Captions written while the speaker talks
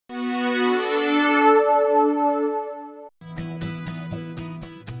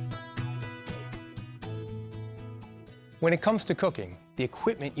When it comes to cooking, the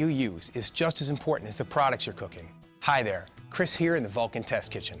equipment you use is just as important as the products you're cooking. Hi there, Chris here in the Vulcan Test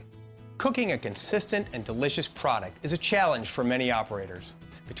Kitchen. Cooking a consistent and delicious product is a challenge for many operators.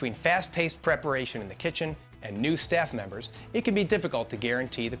 Between fast-paced preparation in the kitchen and new staff members, it can be difficult to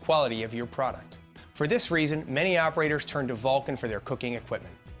guarantee the quality of your product. For this reason, many operators turn to Vulcan for their cooking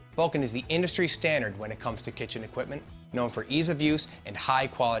equipment. Vulcan is the industry standard when it comes to kitchen equipment, known for ease of use and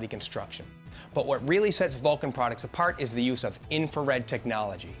high-quality construction. But what really sets Vulcan products apart is the use of infrared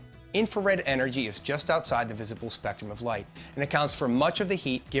technology. Infrared energy is just outside the visible spectrum of light and accounts for much of the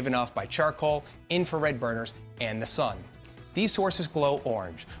heat given off by charcoal, infrared burners, and the sun. These sources glow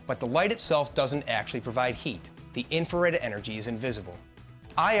orange, but the light itself doesn't actually provide heat. The infrared energy is invisible.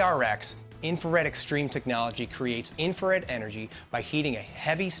 IRX, infrared extreme technology, creates infrared energy by heating a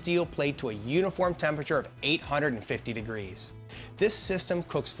heavy steel plate to a uniform temperature of 850 degrees. This system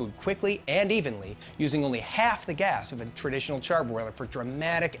cooks food quickly and evenly, using only half the gas of a traditional charbroiler for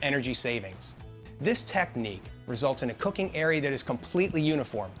dramatic energy savings. This technique results in a cooking area that is completely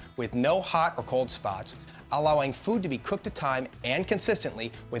uniform, with no hot or cold spots, allowing food to be cooked to time and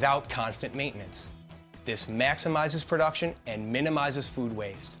consistently without constant maintenance. This maximizes production and minimizes food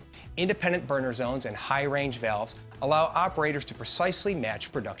waste. Independent burner zones and high-range valves allow operators to precisely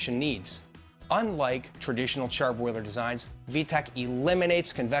match production needs. Unlike traditional charbroiler designs, VTech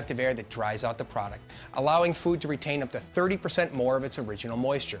eliminates convective air that dries out the product, allowing food to retain up to 30% more of its original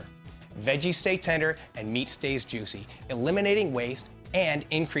moisture. Veggies stay tender and meat stays juicy, eliminating waste and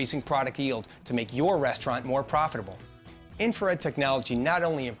increasing product yield to make your restaurant more profitable. Infrared technology not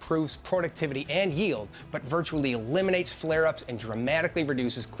only improves productivity and yield, but virtually eliminates flare-ups and dramatically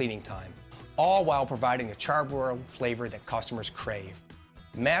reduces cleaning time, all while providing the charbroiled flavor that customers crave.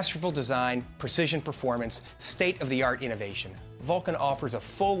 Masterful design, precision performance, state-of-the-art innovation, Vulcan offers a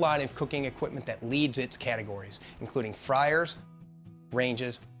full line of cooking equipment that leads its categories, including fryers,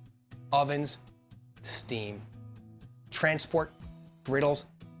 ranges, ovens, steam, transport, griddles,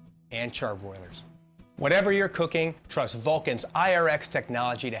 and charbroilers. Whatever you're cooking, trust Vulcan's IRX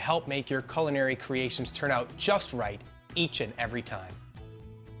technology to help make your culinary creations turn out just right each and every time.